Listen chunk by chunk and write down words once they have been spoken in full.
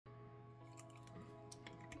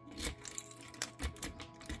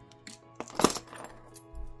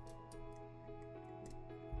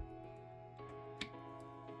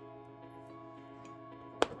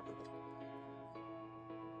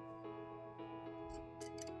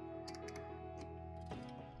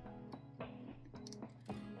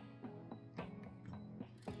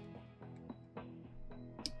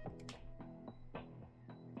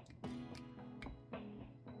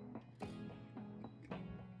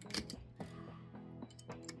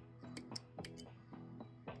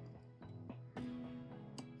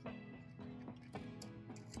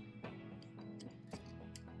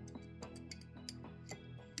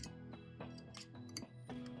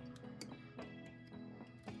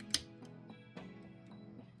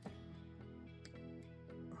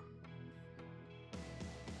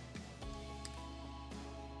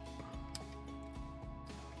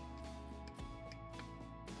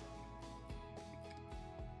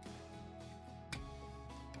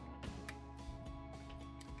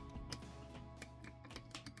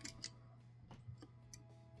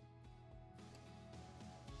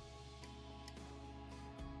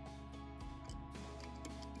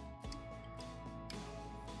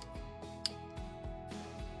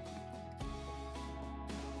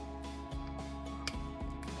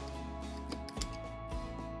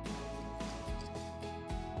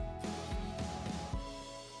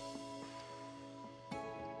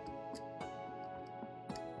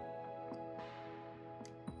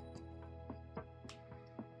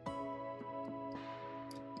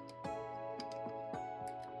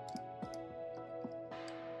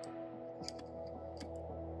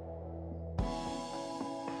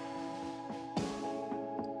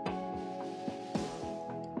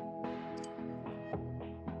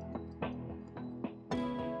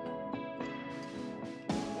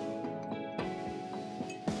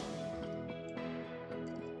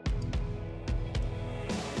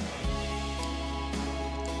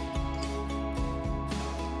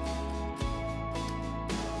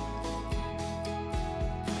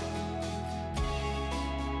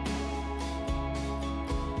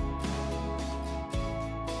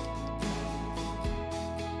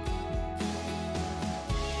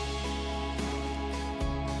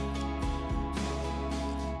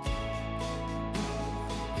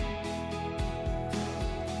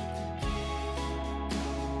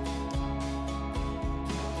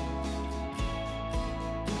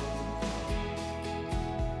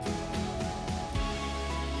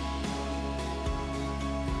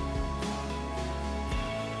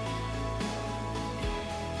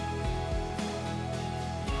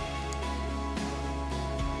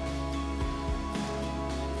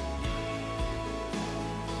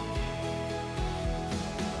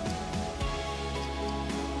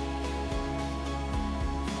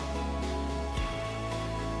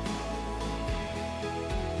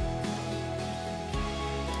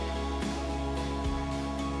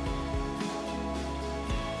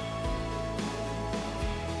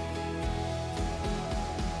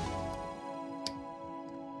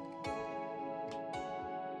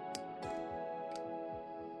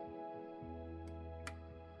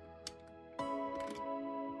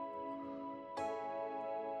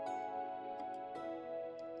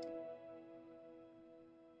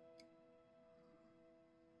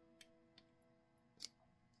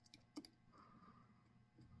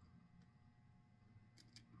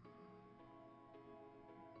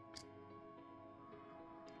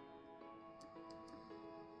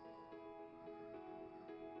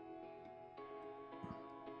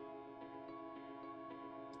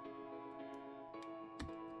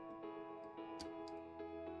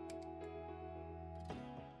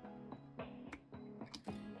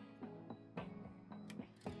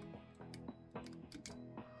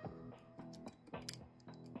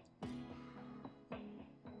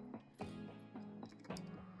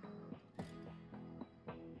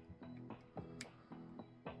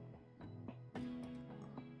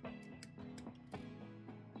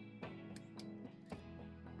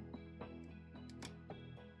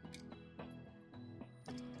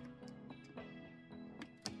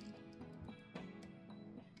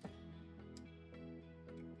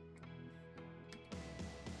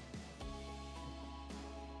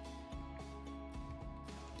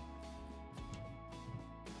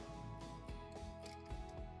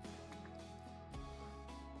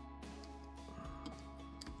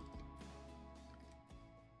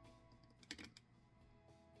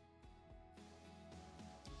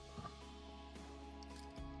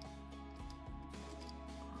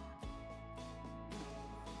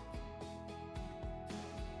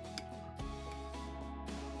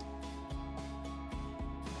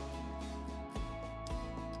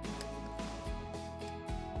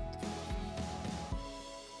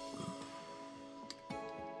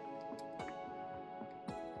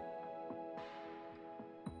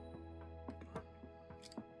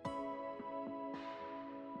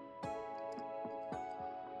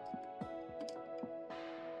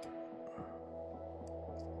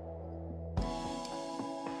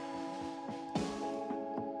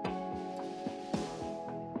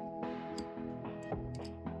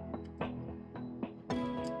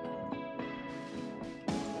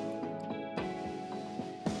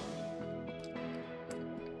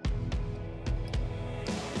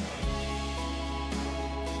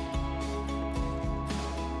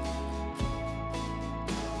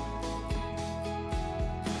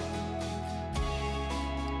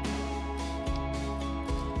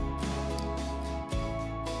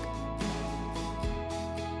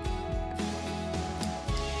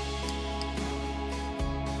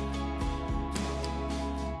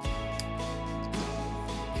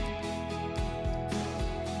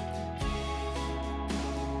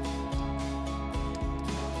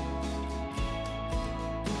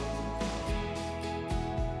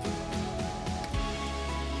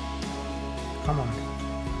Come on.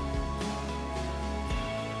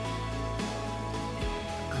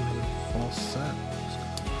 I'm in full set.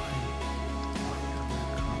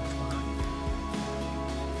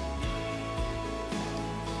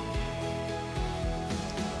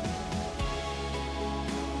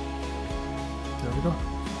 There we go.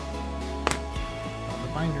 On the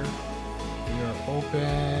binder. We are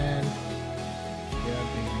open. Yeah,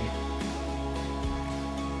 baby.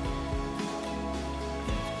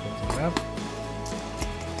 Let's close it up.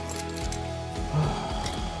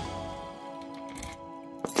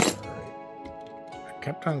 Alright. I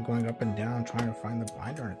kept on going up and down trying to find the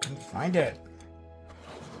binder and I couldn't find it.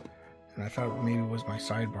 And I thought maybe it was my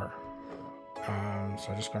sidebar.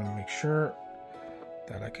 So I just gotta make sure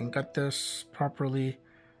that I can gut this properly.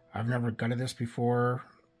 I've never gutted this before.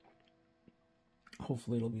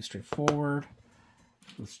 Hopefully it'll be straightforward.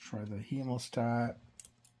 Let's try the hemostat.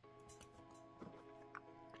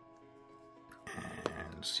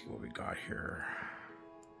 And see what we got here.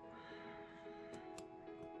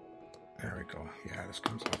 There we go. Yeah, this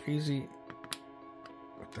comes off easy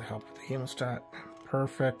with the help of the hemostat.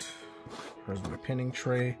 Perfect. Here's my pinning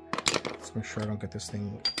tray. Let's make sure I don't get this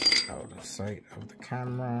thing out of sight of the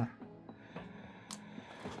camera.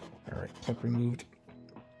 Alright, clip removed.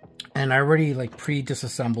 And I already like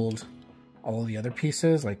pre-disassembled all the other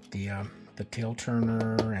pieces, like the tail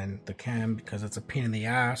turner and the cam, because it's a pain in the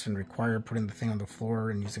ass and required putting the thing on the floor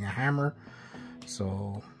and using a hammer.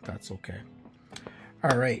 So that's okay.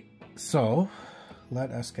 Alright, so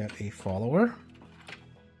let us get a follower.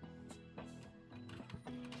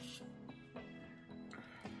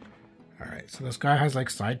 Alright, so this guy has like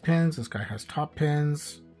side pins, this guy has top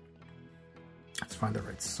pins. Let's find the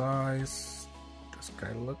right size. This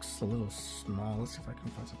guy looks a little small. Let's see if I can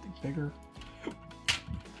find something bigger.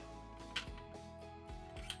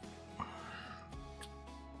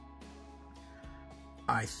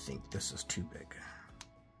 I think this is too big.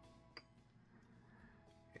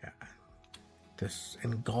 Yeah. This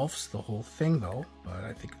engulfs the whole thing though, but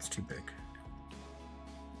I think it's too big.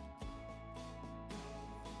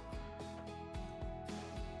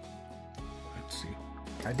 Let's see.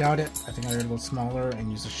 I doubt it. I think I gotta go smaller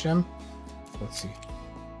and use a shim. Let's see.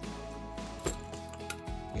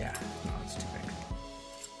 Yeah, no, it's too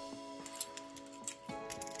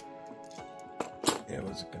big. It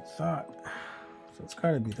was a good thought. So it's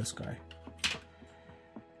gotta be this guy.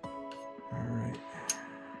 Alright.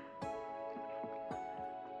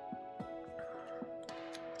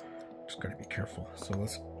 Just gotta be careful. So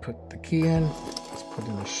let's put the key in. Let's put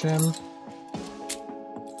in the shim.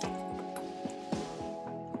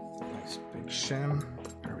 Nice big shim.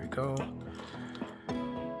 There we go.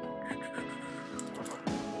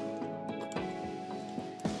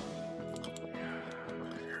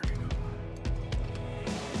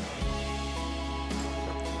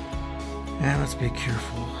 And let's be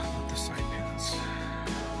careful with the side pins. So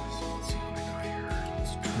let's see what I got here.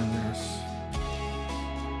 Let's turn this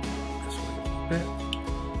way a little bit.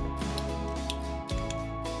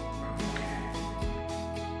 Okay.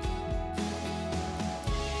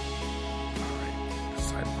 Alright, the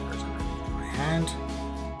sidebar is underneath my hand.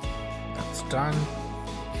 That's done.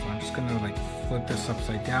 So I'm just gonna like flip this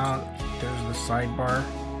upside down. There's the sidebar.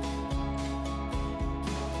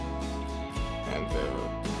 And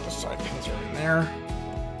the side pins are in there. I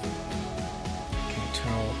can't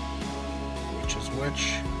tell which is which.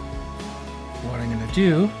 What I'm going to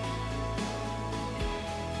do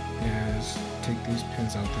is take these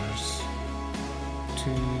pins out. There's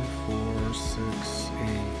 2, 4, 6,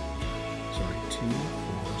 8. Sorry, 2,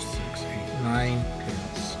 4, 6, 8, 9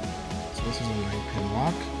 pins. So this is a 9-pin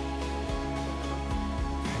lock.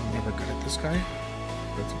 I've never gutted this guy.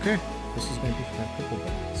 That's okay. This is maybe for my purple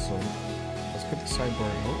belt. So let's get the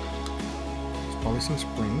sidebar out. There's probably some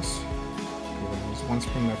springs. Okay, there was one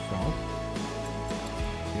spring that fell.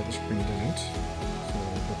 The other spring didn't. So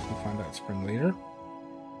we'll hopefully find that spring later.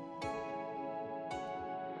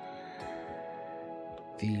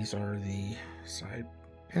 These are the side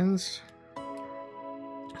pins.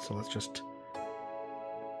 So let's just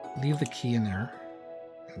leave the key in there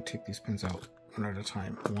and take these pins out one at a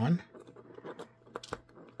time. 1,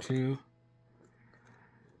 2,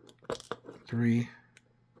 3,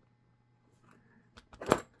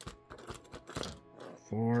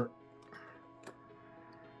 4,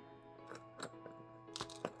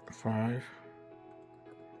 5,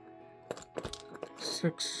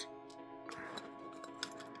 6,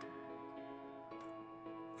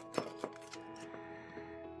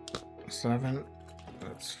 7.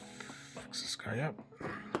 Let's fix this guy up.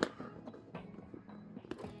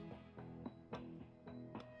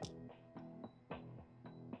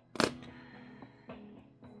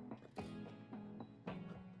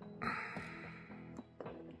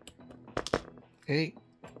 8,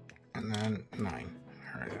 and then 9.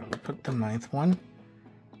 All right, I'll put the 9th one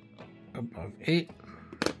above 8.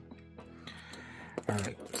 All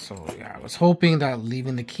right, so yeah, I was hoping that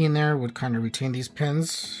leaving the key in there would kind of retain these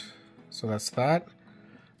pins. So that's that.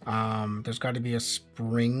 There's got to be a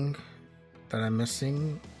spring that I'm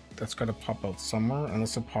missing. That's got to pop out somewhere,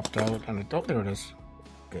 unless it popped out and it, oh, there it is.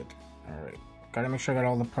 Good. All right, got to make sure I got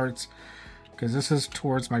all the parts, because this is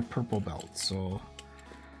towards my purple belt. So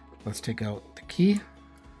let's take out the key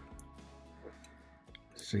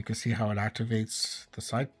so you can see how it activates the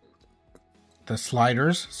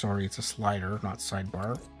sliders. Sorry, it's a slider, not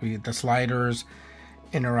sidebar. The sliders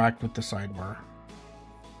interact with the sidebar.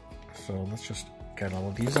 So let's just get all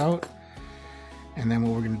of these out, and then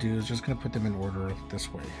what we're going to do is just going to put them in order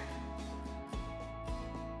this way.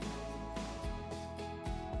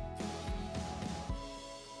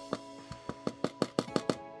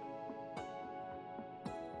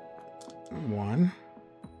 One,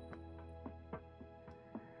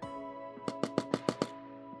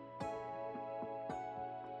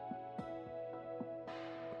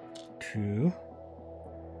 two,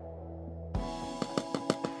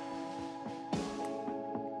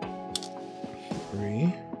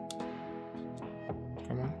 three,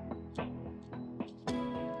 come on,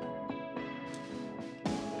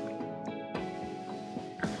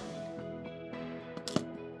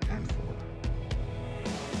 and 4.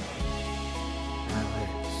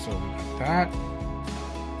 Alright, so we got that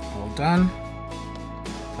all done.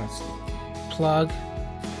 That's the plug.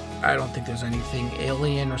 I don't think there's anything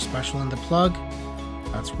alien or special in the plug.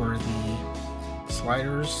 That's where the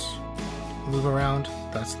sliders move around.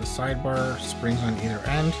 That's the sidebar, springs on either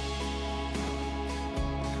end.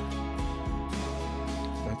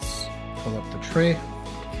 Let's pull up the tray.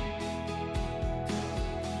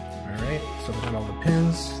 Alright, so we got all the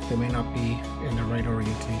pins. They may not be in the right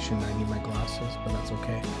orientation. I need my glasses, but that's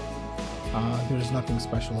okay. There's nothing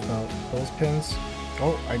special about those pins.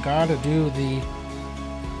 Oh, I gotta do the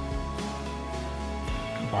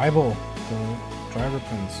Bible, the driver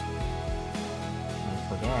pins. I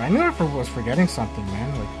forgot. I knew I was forgetting something,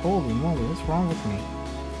 man. Like, holy moly, what's wrong with me?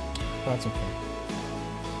 But that's okay.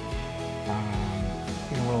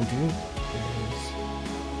 You know what I'll do is,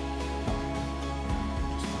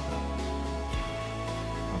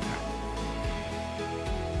 okay.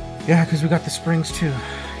 Yeah, because we got the springs too.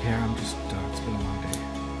 Yeah, I'm just, it's been a long day.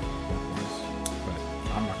 But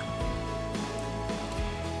I'm not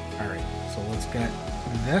gonna. Alright, so let's get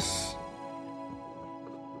this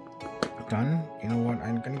done. You know what?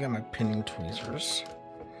 I'm gonna get my pinning tweezers.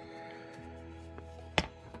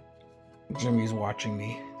 Jimmy's watching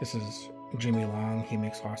me. This is Jimmy Long. He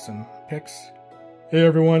makes awesome picks. Hey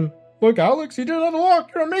everyone! Look, Alex, you did another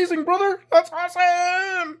lock. You're amazing, brother. That's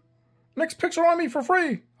awesome. Next picture on me for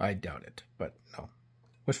free. I doubt it, but no.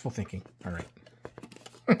 Wishful thinking. All right.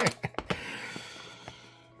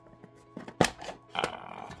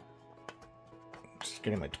 Just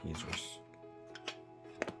getting my tweezers.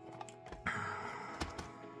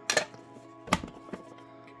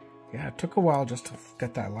 Yeah, it took a while just to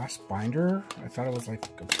get that last binder. I thought it was like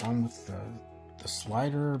a problem with the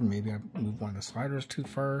slider. Maybe I moved one of the sliders too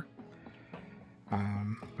far.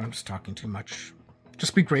 I'm just talking too much.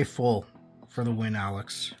 Just be grateful for the win,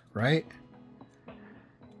 Alex, right?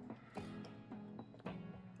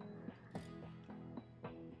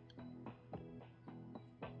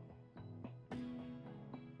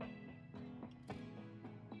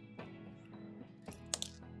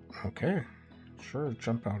 Okay. Sure,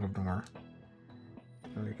 jump out of nowhere.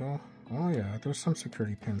 There we go. Oh yeah, there's some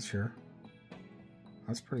security pins here.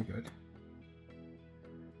 That's pretty good.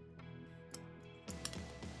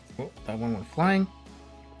 Oh, that one went flying.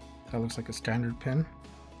 That looks like a standard pin.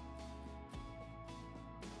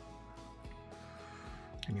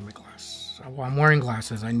 I need my glass. Well, I'm wearing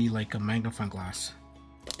glasses. I need like a magnifying glass.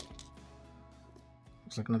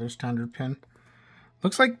 Looks like another standard pin.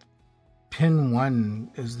 Looks like pin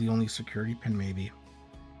 1 is the only security pin, maybe.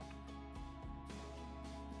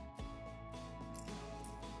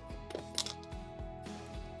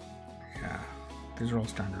 Yeah, these are all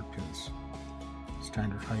standard pins.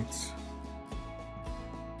 Standard heights.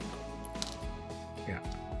 Yeah.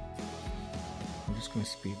 I'm just going to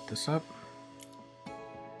speed this up.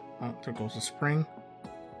 Oh, there goes the spring.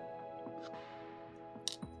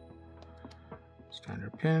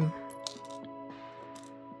 Standard pin.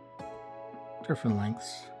 Different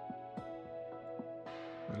lengths.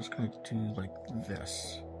 We're just going to do like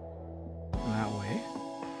this. And that way.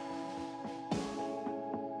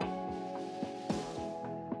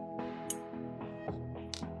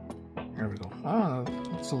 There we go. Oh,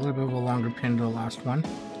 it's a little bit of a longer pin to the last one.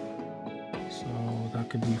 So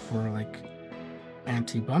could be for like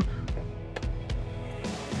anti-bump.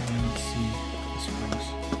 And let's see the springs.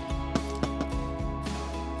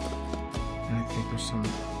 And I think there's some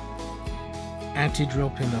anti-drill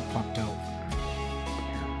pin that popped out.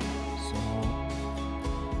 So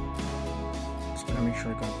just gonna make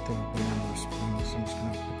sure I got the right number of springs. So I'm just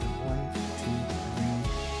gonna put the 1, 2, 3,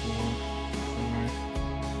 4,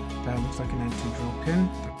 5. That looks like an anti-drill pin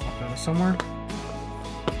that popped out of somewhere.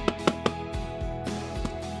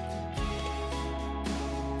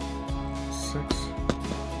 6, 7.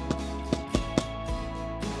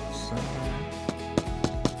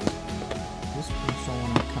 This springs don't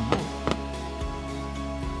want to come out.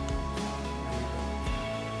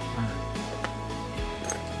 Alright.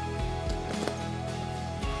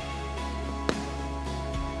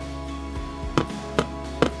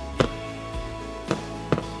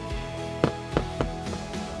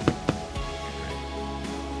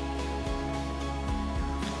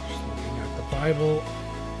 Just looking at the Bible.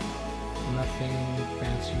 Nothing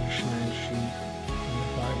fancy schmancy in the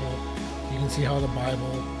Bible. You can see how the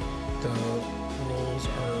Bible, the rolls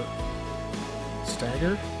are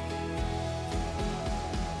staggered,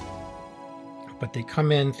 but they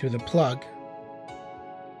come in through the plug.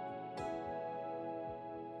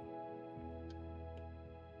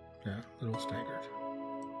 Yeah, a little staggered.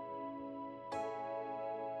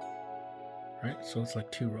 Right, so it's like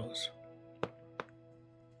 2 rows.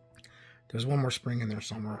 There's one more spring in there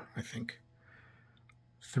somewhere, I think.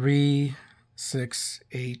 3, 6,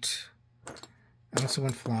 8. Unless it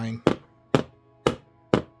went flying. I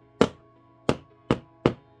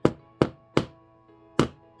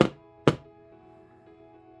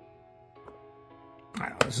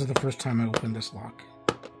don't know, this is the first time I opened this lock.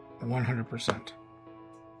 100%.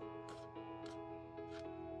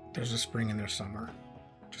 There's a spring in there somewhere.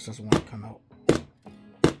 Just doesn't want to come out.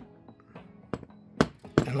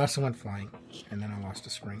 Unless it went flying, and then I lost a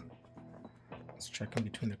spring. Let's check in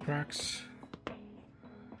between the cracks.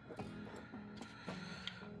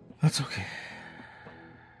 That's okay.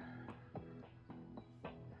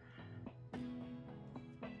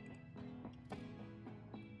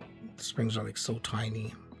 The springs are like so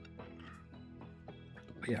tiny.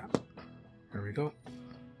 But yeah, there we go.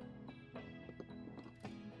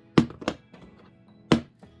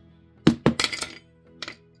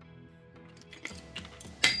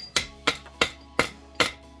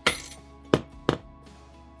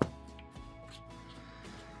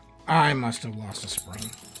 I must have lost a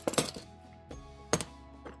spring.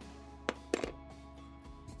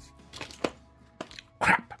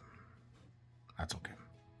 Crap. That's okay.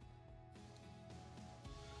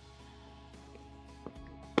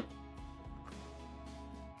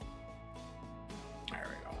 There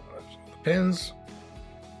we go. Those are the pins.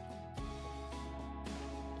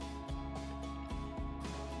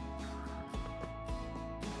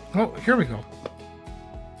 Oh, here we go.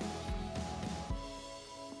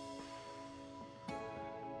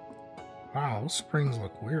 Wow, those springs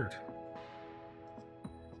look weird.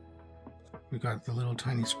 We got the little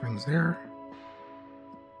tiny springs there.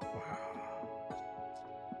 Wow.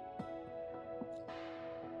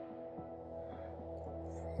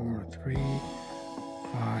 4, 3,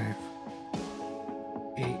 5,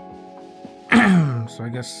 8. So I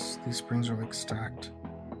guess these springs are like stacked.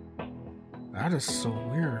 That is so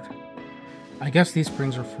weird. I guess these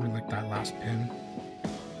springs are for like that last pin.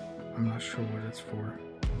 I'm not sure what it's for.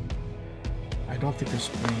 I don't think there's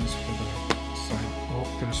springs for the side. Oh,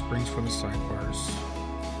 there's springs for the sidebars.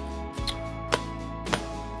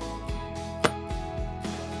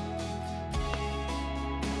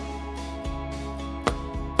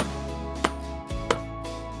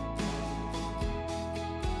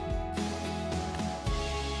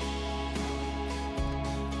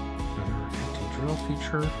 Another anti-drill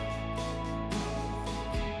feature.